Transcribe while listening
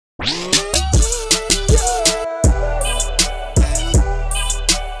Welcome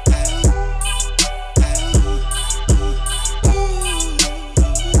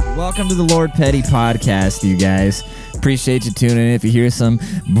to the Lord Petty Podcast, you guys. Appreciate you tuning in. If you hear some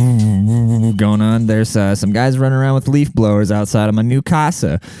going on, there's some guys running around with leaf blowers outside of my new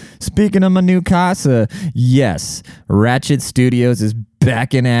casa. Speaking of my new casa, yes, Ratchet Studios is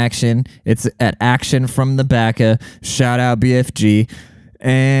back in action. It's at Action from the Bacca. Shout out BFG.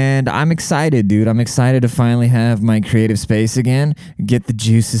 And I'm excited, dude. I'm excited to finally have my creative space again, get the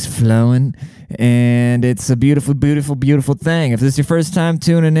juices flowing, and it's a beautiful, beautiful, beautiful thing. If this is your first time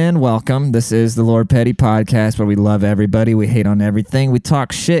tuning in, welcome. This is the Lord Petty Podcast, where we love everybody, we hate on everything, we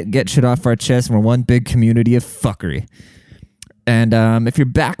talk shit, get shit off our chest, and we're one big community of fuckery. And if you're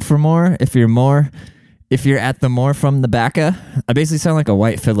back for more, if you're at the more from the Bacca, I basically sound like a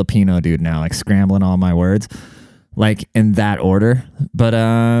white Filipino dude now, like scrambling all my words. Like in that order. But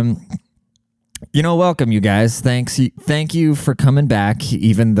welcome you guys. Thank you for coming back,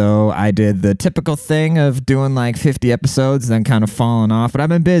 even though I did the typical thing of doing like 50 episodes then kind of falling off. But I've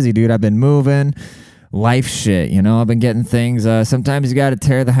been busy, dude. I've been moving, life shit, I've been getting things. Sometimes you got to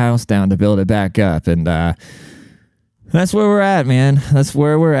tear the house down to build it back up, and that's where we're at, man. That's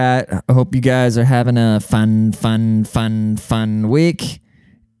where we're at. I hope you guys are having a fun week.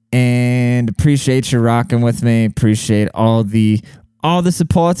 And appreciate you rocking with me. Appreciate all the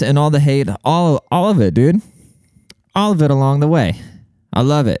support and all the hate, all of it, dude. All of it along the way. I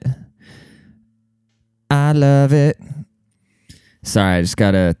love it. I love it. Sorry, I just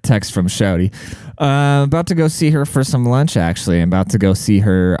got a text from Shouty. About to go see her for some lunch, actually. I'm about to go see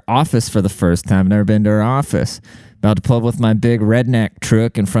her office for the first time. Never been to her office. About to pull up with my big redneck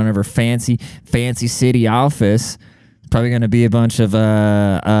truck in front of her fancy city office. Probably going to be a bunch of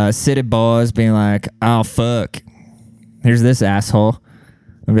city boys being like, oh, fuck. Here's this asshole.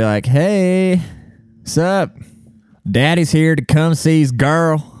 I'll be like, hey, what's up? Daddy's here to come see his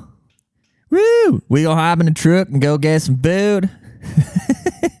girl. Woo! We gonna hop in the truck and go get some food.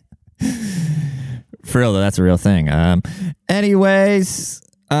 For real, though, that's a real thing. Anyways,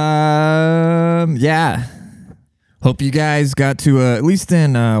 yeah. Hope you guys got to, at least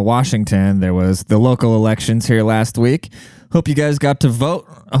in Washington, there was the local elections here last week. Hope you guys got to vote.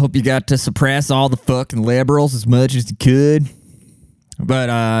 I hope you got to suppress all the fucking liberals as much as you could.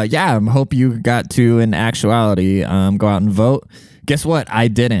 But, yeah, I hope you got to, in actuality, go out and vote. Guess what? I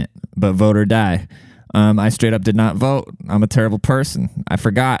didn't, but vote or die. I straight up did not vote. I'm a terrible person. I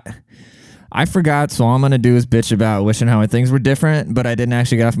forgot, so all I'm going to do is bitch about wishing how things were different, but I didn't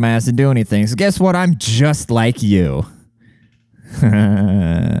actually get off my ass to do anything. So guess what? I'm just like you.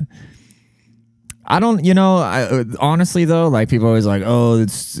 I don't, honestly though, like people are always like, oh,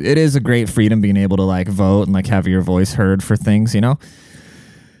 it is a great freedom being able to like vote and like have your voice heard for things,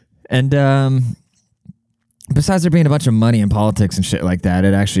 And, besides there being a bunch of money in politics and shit like that,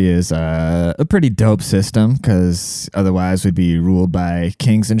 it actually is a pretty dope system, because otherwise we'd be ruled by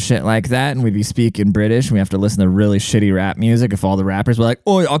kings and shit like that, and we'd be speaking British, and we have to listen to really shitty rap music if all the rappers were like,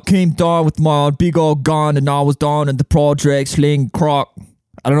 oi, I came down with my big old gun, and I was down in the project sling croc.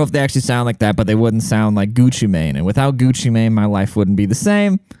 I don't know if they actually sound like that, but they wouldn't sound like Gucci Mane, and without Gucci Mane, my life wouldn't be the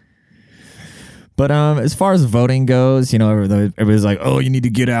same. But as far as voting goes, everybody's like, oh, you need to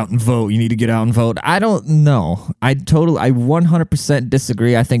get out and vote. You need to get out and vote. I don't know. I 100%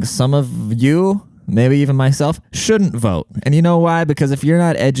 disagree. I think some of you, maybe even myself, shouldn't vote. And you know why? Because if you're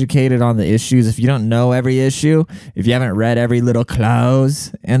not educated on the issues, if you don't know every issue, if you haven't read every little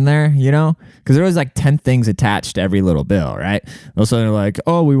clause in there, because there was like 10 things attached to every little bill, right? Also, they're like,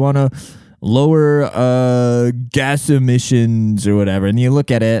 oh, we want to lower gas emissions or whatever. And you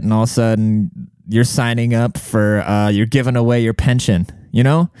look at it and all of a sudden you're signing up for, you're giving away your pension,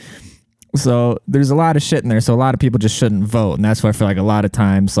 So there's a lot of shit in there. So a lot of people just shouldn't vote. And that's why I feel like a lot of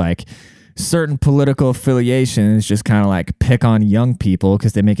times, like certain political affiliations just kind of like pick on young people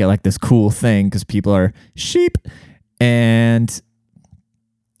because they make it like this cool thing because people are sheep. And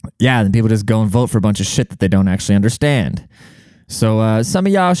yeah, then people just go and vote for a bunch of shit that they don't actually understand. So some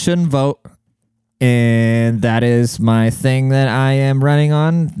of y'all shouldn't vote. And that is my thing that I am running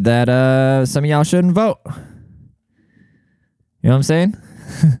on, that some of y'all shouldn't vote. You know what I'm saying?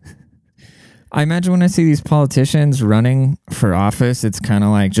 I imagine when I see these politicians running for office, it's kind of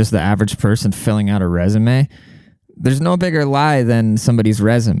like just the average person filling out a resume. There's no bigger lie than somebody's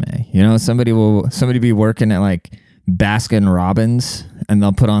resume. Somebody be working at like Baskin Robbins and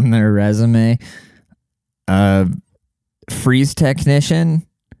they'll put on their resume, freeze technician,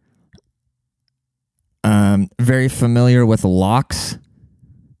 very familiar with locks,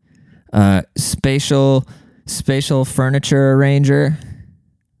 spatial furniture arranger,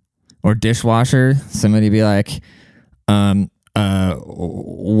 or dishwasher. Somebody be like,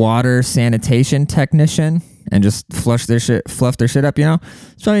 water sanitation technician, and just fluff their shit up,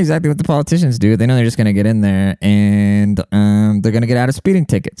 It's probably exactly what the politicians do. They know they're just going to get in there and they're going to get out of speeding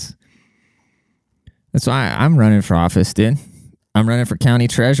tickets. That's why I'm running for office, dude. I'm running for county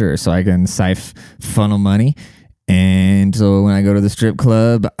treasurer so I can funnel money. And so when I go to the strip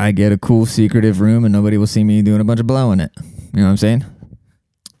club, I get a cool secretive room and nobody will see me doing a bunch of blow in it. You know what I'm saying?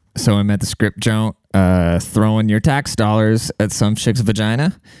 So I'm at the strip joint, throwing your tax dollars at some chick's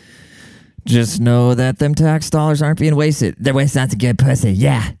vagina. Just know that them tax dollars aren't being wasted. They're wasted out to get pussy.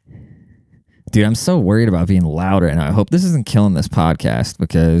 Yeah. Dude, I'm so worried about being louder, and I hope this isn't killing this podcast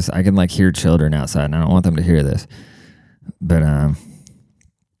because I can hear children outside and I don't want them to hear this. But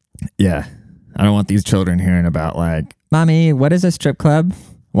yeah, I don't want these children hearing about Mommy, what is a strip club?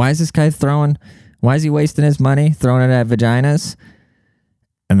 Why is this guy why is he wasting his money throwing it at vaginas?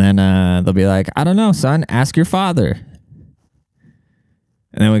 And then they'll be like, I don't know, son, ask your father.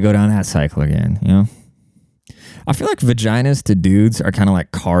 And then we go down that cycle again, I feel like vaginas to dudes are kind of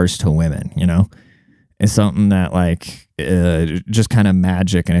like cars to women, It's something that just kind of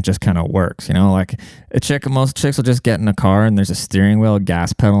magic and it just kind of works, most chicks will just get in a car and there's a steering wheel, a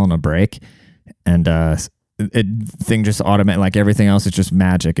gas pedal, and a brake. And thing just automatic, everything else is just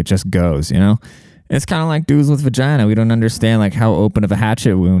magic. It just goes, It's kind of like dudes with vagina. We don't understand how open of a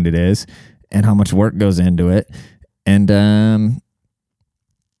hatchet wound it is and how much work goes into it. And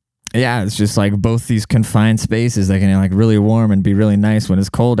yeah, it's just both these confined spaces that can really warm and be really nice when it's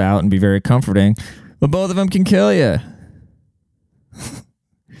cold out and be very comforting, but both of them can kill you.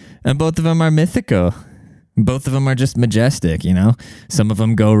 And both of them are mythical. Both of them are just majestic, Some of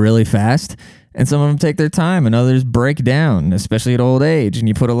them go really fast and some of them take their time and others break down, especially at old age. And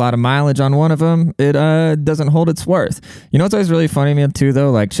you put a lot of mileage on one of them, it doesn't hold its worth. What's always really funny to me too,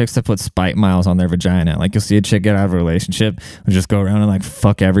 though? Chicks that put spite miles on their vagina. You'll see a chick get out of a relationship and just go around and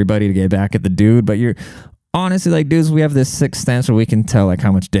fuck everybody to get back at the dude. But you're honestly dudes, we have this sixth sense where we can tell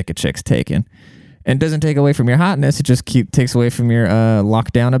how much dick a chick's taking. And it doesn't take away from your hotness. It just takes away from your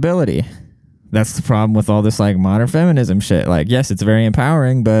lockdown ability. That's the problem with all this modern feminism shit. Yes, it's very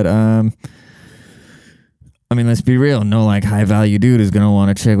empowering, but let's be real. No high value dude is gonna want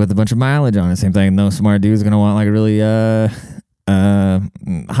a chick with a bunch of mileage on it. Same thing. No smart dude is gonna want a really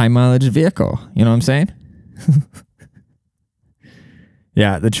high mileage vehicle. You know what I'm saying?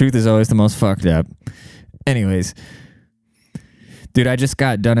 Yeah, the truth is always the most fucked up. Anyways, dude, I just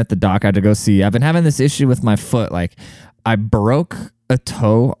got done at the doc. I had to go see. I've been having this issue with my foot. I broke a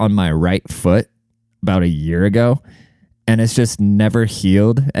toe on my right foot about a year ago. And it's just never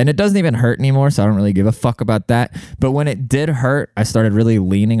healed. And it doesn't even hurt anymore, so I don't really give a fuck about that. But when it did hurt, I started really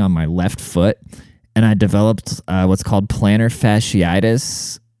leaning on my left foot. And I developed what's called plantar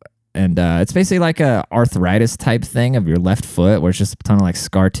fasciitis. And it's basically a arthritis type thing of your left foot, where it's just a ton of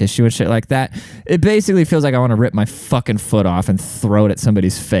scar tissue and shit like that. It basically feels like I want to rip my fucking foot off and throw it at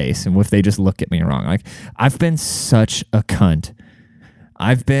somebody's face. And if they just look at me wrong. I've been such a cunt.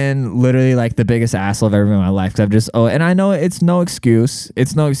 I've been literally the biggest asshole I've ever been in my life because and I know it's no excuse.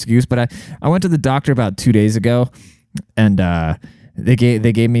 It's no excuse, but I went to the doctor about 2 days ago and they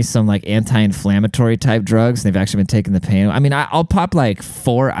gave me some anti-inflammatory type drugs. They've actually been taking the pain. I'll pop 4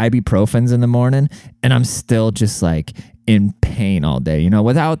 ibuprofens in the morning and I'm still just in pain all day.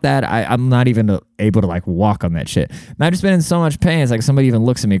 Without that, I'm not even able to walk on that shit. And I've just been in so much pain. It's somebody even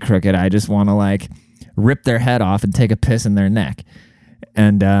looks at me crooked. I just want to rip their head off and take a piss in their neck.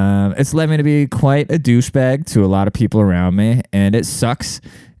 And it's led me to be quite a douchebag to a lot of people around me. And it sucks.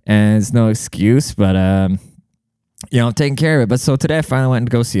 And it's no excuse. But, I'm taking care of it. But so today I finally went to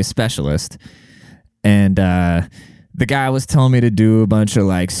go see a specialist. And the guy was telling me to do a bunch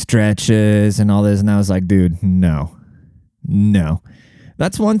of stretches and all this. And I was like, dude, no.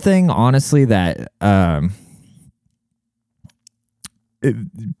 That's one thing, honestly, that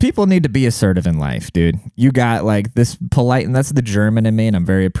people need to be assertive in life, dude. You got this polite, and that's the German in me, and I'm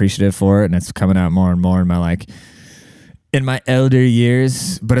very appreciative for it, and it's coming out more and more in my in my elder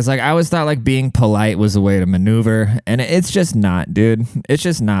years. But it's I always thought being polite was a way to maneuver, and it's just not, dude. It's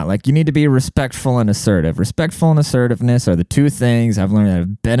just not. You need to be respectful and assertive. Respectful and assertiveness are the two things I've learned that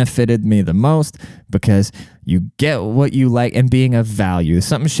have benefited me the most, because you get what you like, and being of value.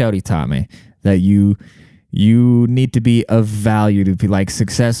 Something Shouty taught me, that you need to be of value to be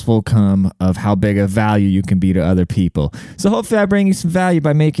success will come of how big of value you can be to other people. So hopefully I bring you some value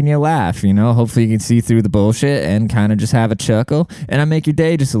by making you laugh, hopefully you can see through the bullshit and kind of just have a chuckle, and I make your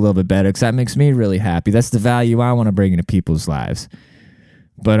day just a little bit better because that makes me really happy. That's the value I want to bring into people's lives.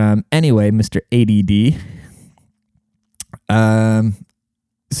 But anyway, Mr. ADD,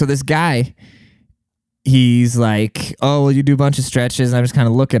 So this guy, he's like, oh, well, you do a bunch of stretches. And I'm just kind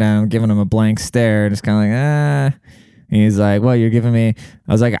of looking at him, giving him a blank stare, just kind of like, ah. And he's like, well, you're giving me.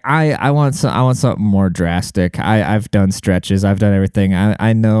 I was like, I want something more drastic. I've done stretches. I've done everything.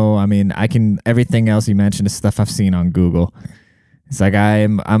 I know. I mean, I can. Everything else you mentioned is stuff I've seen on Google. It's like I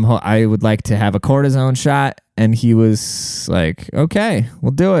would like to have a cortisone shot, and he was like, okay,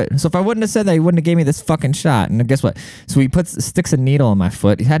 we'll do it. So if I wouldn't have said that, he wouldn't have gave me this fucking shot. And guess what? So he sticks a needle in my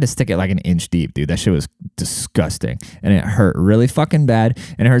foot. He had to stick it like an inch deep, dude. That shit was disgusting, and it hurt really fucking bad,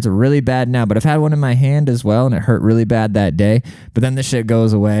 and it hurts really bad now. But I've had one in my hand as well, and it hurt really bad that day. But then the shit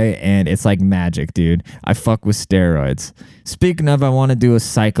goes away, and it's like magic, dude. I fuck with steroids. Speaking of, I want to do a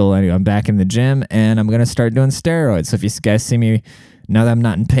cycle. Anyway, I'm back in the gym, and I'm gonna start doing steroids. So if you guys see me, now that I'm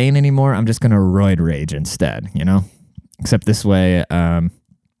not in pain anymore, I'm just gonna roid rage instead, you know? Except this way,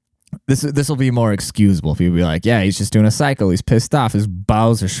 this will be more excusable. People be like, yeah, he's just doing a cycle. He's pissed off. His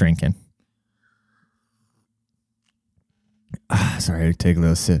bowels are shrinking. Sorry, I take a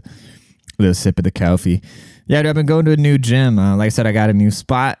little sip of the coffee. Yeah, dude, I've been going to a new gym. Like I said, I got a new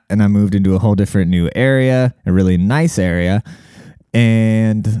spot, and I moved into a whole different new area, a really nice area.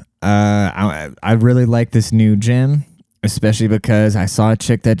 And I really like this new gym, especially because I saw a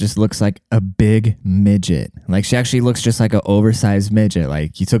chick that just looks like a big midget. Like, she actually looks just like an oversized midget.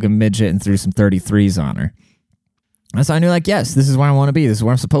 Like, you took a midget and threw some 33s on her. And so I knew, like, yes, this is where I want to be. This is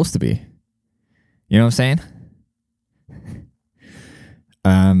where I'm supposed to be. You know what I'm saying?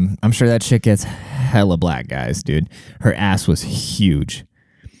 I'm sure that chick gets hella black guys, dude. Her ass was huge.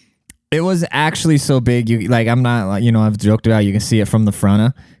 It was actually so big. I'm not, like, I've joked about you can see it from the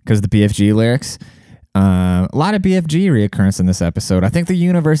front because the BFG lyrics. A lot of BFG reoccurrence in this episode. I think the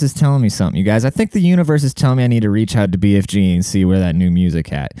universe is telling me something, you guys. I think the universe is telling me I need to reach out to BFG and see where that new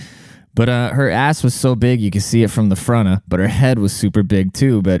music at. But her ass was so big you could see it from the front, but her head was super big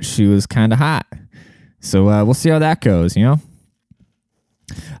too, but she was kind of hot. So we'll see how that goes, you know?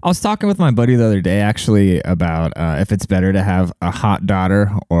 I was talking with my buddy the other day actually about if it's better to have a hot daughter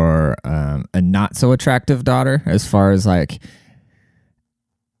or a not so attractive daughter, as far as like,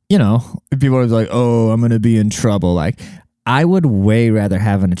 people are like, oh, I'm going to be in trouble. Like, I would way rather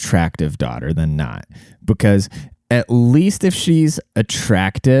have an attractive daughter than not, because at least if she's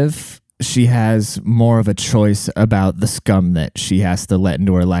attractive, she has more of a choice about the scum that she has to let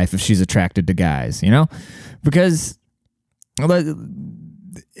into her life if she's attracted to guys, because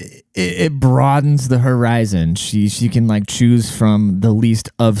it broadens the horizon. She can like choose from the least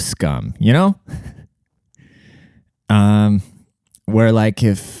of scum, where like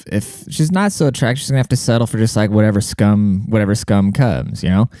if she's not so attractive, she's gonna have to settle for just like whatever scum comes,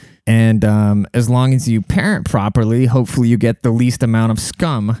 and as long as you parent properly, hopefully you get the least amount of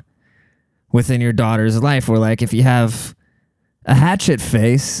scum within your daughter's life. Or like if you have a hatchet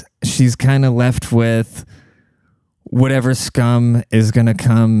face, she's kind of left with whatever scum is gonna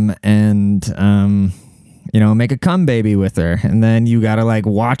come and make a cum baby with her, and then you gotta like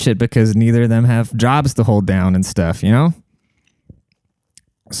watch it because neither of them have jobs to hold down and stuff,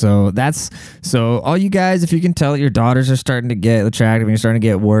 So all you guys, if you can tell that your daughters are starting to get attractive and you're starting to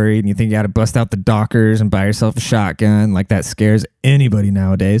get worried and you think you got to bust out the Dockers and buy yourself a shotgun, like that scares anybody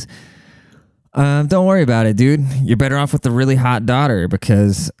nowadays, don't worry about it, dude. You're better off with a really hot daughter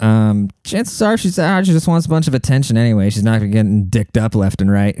because chances are she just wants a bunch of attention anyway. She's not going to get dicked up left and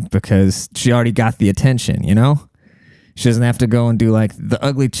right because she already got the attention, She doesn't have to go and do like the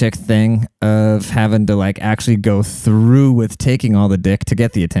ugly chick thing of having to like actually go through with taking all the dick to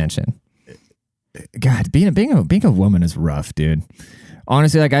get the attention. God, being a woman is rough, dude.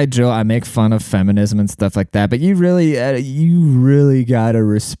 Honestly, like I make fun of feminism and stuff like that, but you really gotta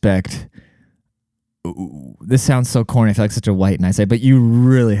respect. This sounds so corny. I feel like such a white knight, but you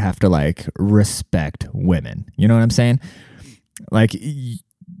really have to like respect women. You know what I'm saying? Like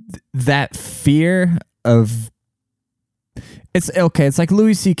that fear of. It's okay. It's like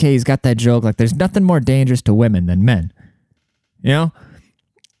Louis C.K.'s got that joke. Like, there's nothing more dangerous to women than men.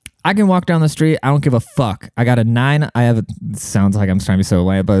 I can walk down the street. I don't give a fuck. I got a 9. It sounds like I'm trying to be so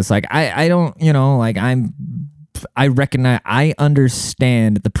white, but it's like, I don't, I recognize, I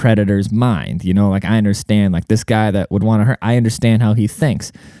understand the predator's mind, like I understand like this guy that would want to hurt. I understand how he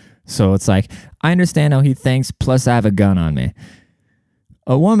thinks. So it's like, I understand how he thinks. Plus I have a gun on me.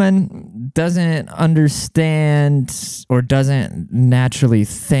 A woman doesn't understand or doesn't naturally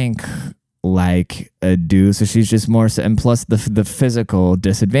think like a dude, so she's just more, and plus the physical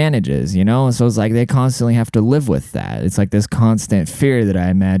disadvantages, so it's like they constantly have to live with that. It's like this constant fear that I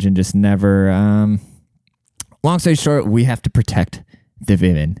imagine just never. Long story short, we have to protect the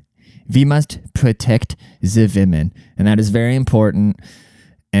women. We must protect the women, and that is very important.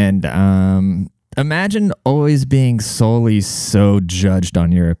 And imagine always being solely so judged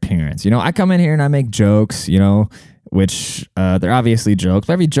on your appearance. You know, I come in here and I make jokes, you know, which they're obviously jokes,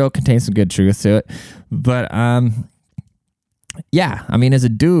 but every joke contains some good truth to it. But yeah, I mean, as a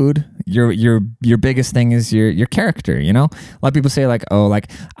dude, your biggest thing is your character, you know? A lot of people say like, oh,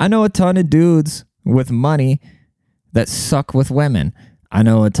 like I know a ton of dudes with money that suck with women. I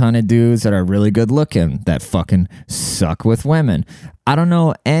know a ton of dudes that are really good looking that fucking suck with women. I don't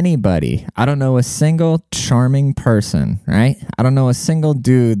know anybody. I don't know a single charming person, right? I don't know a single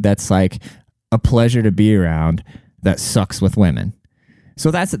dude that's like a pleasure to be around that sucks with women.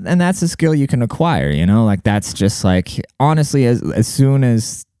 So that's a skill you can acquire, you know? Like that's just like, honestly, as soon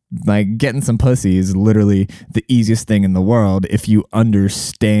as like getting some pussy is literally the easiest thing in the world if you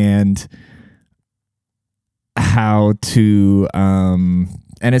understand how to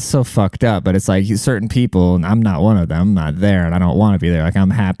and it's so fucked up, but it's like certain people, and I'm not one of them, I'm not there and I don't want to be there, like I'm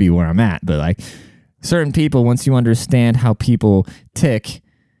happy where I'm at, but like certain people, once you understand how people tick,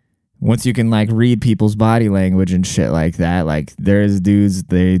 once you can like read people's body language and shit like that, like there's dudes,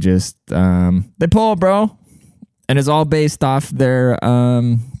 they just they pull, bro, and it's all based off their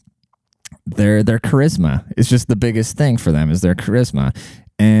charisma. It's just the biggest thing for them is their charisma.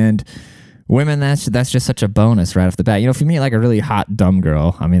 And women, that's just such a bonus right off the bat. You know, if you meet like a really hot, dumb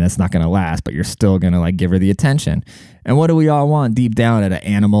girl, I mean, that's not going to last, but you're still going to like give her the attention. And what do we all want deep down at an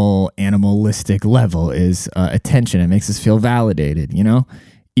animalistic level is attention. It makes us feel validated, you know?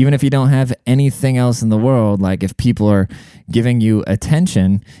 Even if you don't have anything else in the world, like if people are giving you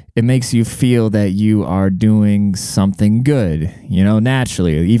attention, it makes you feel that you are doing something good, you know,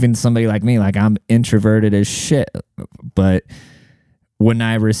 naturally. Even somebody like me, like I'm introverted as shit, but when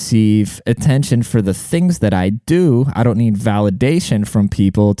I receive attention for the things that I do, I don't need validation from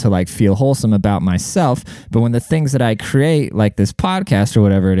people to like feel wholesome about myself. But when the things that I create, like this podcast or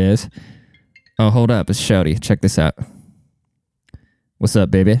whatever it is, oh, hold up, it's Shouty. Check this out. What's up,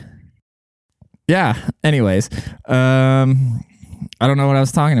 baby? Yeah. Anyways, I don't know what I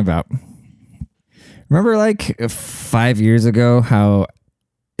was talking about. Remember like 5 years ago, how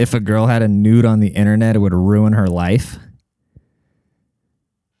if a girl had a nude on the internet, it would ruin her life?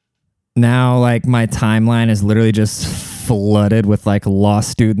 Now, like, my timeline is literally just flooded with, like, law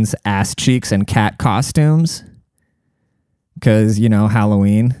students' ass cheeks and cat costumes. Because, you know,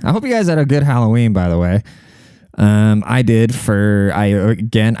 Halloween. I hope you guys had a good Halloween, by the way. I did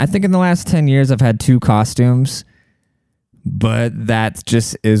I think in the last 10 years, I've had 2 costumes. But that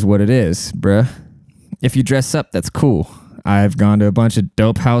just is what it is, bruh. If you dress up, that's cool. I've gone to a bunch of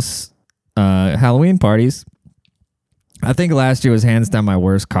dope house Halloween parties. I think last year was hands down my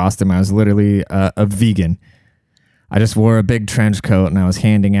worst costume. I was literally a vegan. I just wore a big trench coat and I was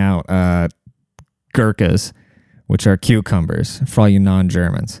handing out gurkhas, which are cucumbers for all you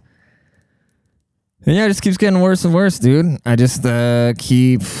non-Germans. And yeah, it just keeps getting worse and worse, dude. I just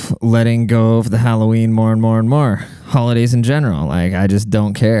keep letting go of the Halloween more and more and more. Holidays in general. Like, I just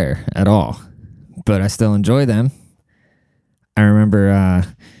don't care at all. But I still enjoy them. I remember,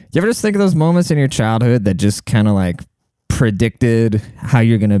 you ever just think of those moments in your childhood that just kind of like predicted how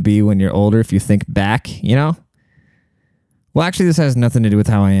you're going to be when you're older if you think back, you know? Well, actually, this has nothing to do with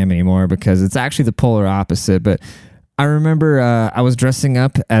how I am anymore because it's actually the polar opposite. But I remember I was dressing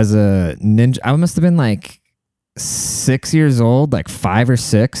up as a ninja. I must have been like 6 years old, like 5 or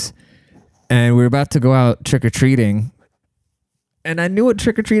 6. And we were about to go out trick-or-treating. And I knew what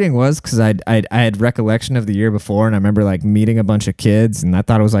trick-or-treating was because I had recollection of the year before. And I remember like meeting a bunch of kids. And I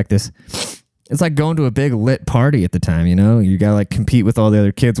thought it was like this... It's like going to a big lit party at the time, you know? You gotta like compete with all the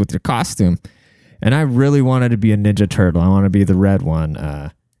other kids with your costume. And I really wanted to be a Ninja Turtle. I want to be the red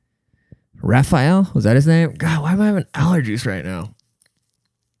one. Raphael? Was that his name? God, why am I having allergies right now?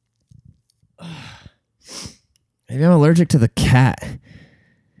 Maybe I'm allergic to the cat.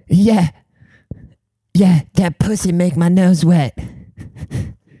 Yeah, that pussy make my nose wet.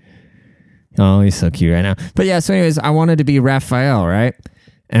 Oh, he's so cute right now. But yeah, so anyways, I wanted to be Raphael, right?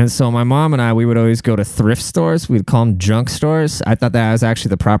 And so my mom and I, we would always go to thrift stores. We'd call them junk stores. I thought that was actually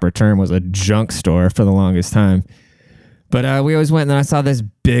the proper term, was a junk store for the longest time. But we always went, and then I saw this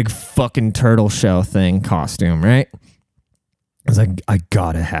big fucking turtle shell thing costume, right? I was like, I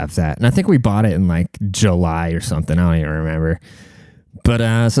gotta have that. And I think we bought it in like July or something. I don't even remember.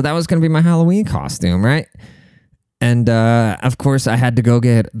 But so that was going to be my Halloween costume, right? And of course, I had to go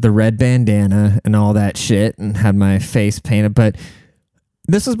get the red bandana and all that shit and had my face painted. But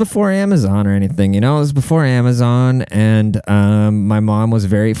this was before Amazon or anything, you know? It was before Amazon, and my mom was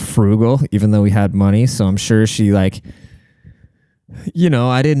very frugal, even though we had money. So I'm sure she like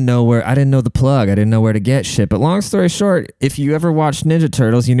I didn't know the plug. I didn't know where to get shit. But long story short, if you ever watched Ninja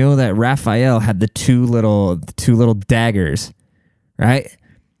Turtles, you know that Raphael had the two little daggers, right?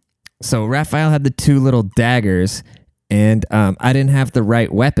 So Raphael had the two little daggers, and I didn't have the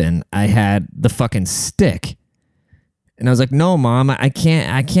right weapon. I had the fucking stick. And I was like, "No, Mom, I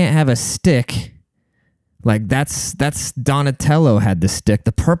can't have a stick. Like that's Donatello had the stick.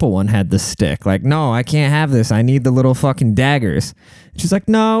 The purple one had the stick. Like, no, I can't have this. I need the little fucking daggers." She's like,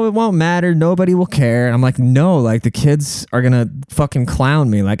 "No, it won't matter. Nobody will care." And I'm like, "No, like the kids are gonna fucking clown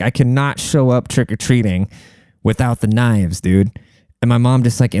me. Like I cannot show up trick-or-treating without the knives, dude." And my mom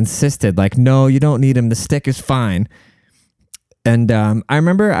just like insisted, like, "No, you don't need them. The stick is fine." And I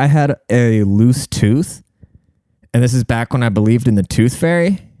remember I had a loose tooth. And this is back when I believed in the tooth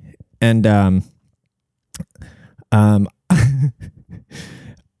fairy. And I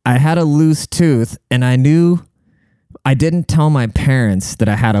had a loose tooth, and I didn't tell my parents that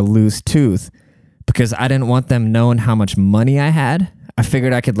I had a loose tooth because I didn't want them knowing how much money I had. I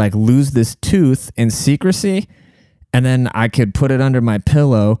figured I could like lose this tooth in secrecy, and then I could put it under my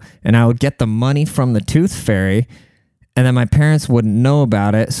pillow, and I would get the money from the tooth fairy, and then my parents wouldn't know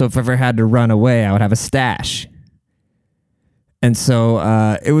about it. So if I ever had to run away, I would have a stash. And so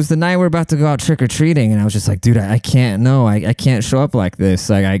it was the night we're about to go out trick-or-treating, and I was just like, dude, I can't show up like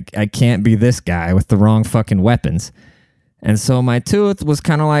this. Like, I can't be this guy with the wrong fucking weapons. And so my tooth was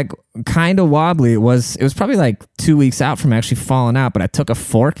kind of wobbly. It was probably like 2 weeks out from actually falling out, but I took a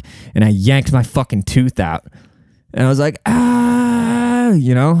fork and I yanked my fucking tooth out. And I was like, and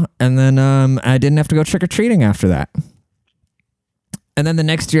then I didn't have to go trick-or-treating after that. And then the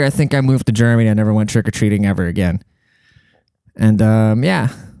next year, I think I moved to Germany. I never went trick-or-treating ever again. And yeah,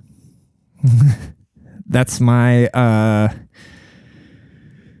 that's my, I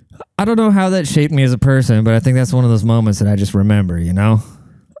don't know how that shaped me as a person, but I think that's one of those moments that I just remember,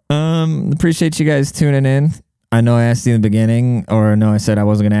 Appreciate you guys tuning in. I know I asked you in the beginning, or no, I said I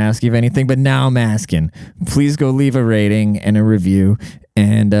wasn't going to ask you anything, but now I'm asking. Please go leave a rating and a review.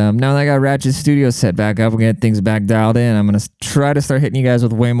 And now that I got Ratchet Studios set back up, we're going to get things back dialed in. I'm going to try to start hitting you guys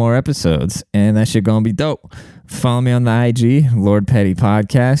with way more episodes, and that shit going to be dope. Follow me on the IG, Lord Petty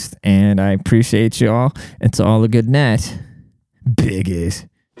Podcast, and I appreciate you all. And to all the good net, biggies.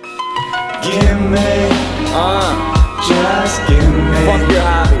 Give me, just give me. Fuck your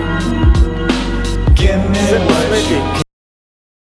hobby. Give me what you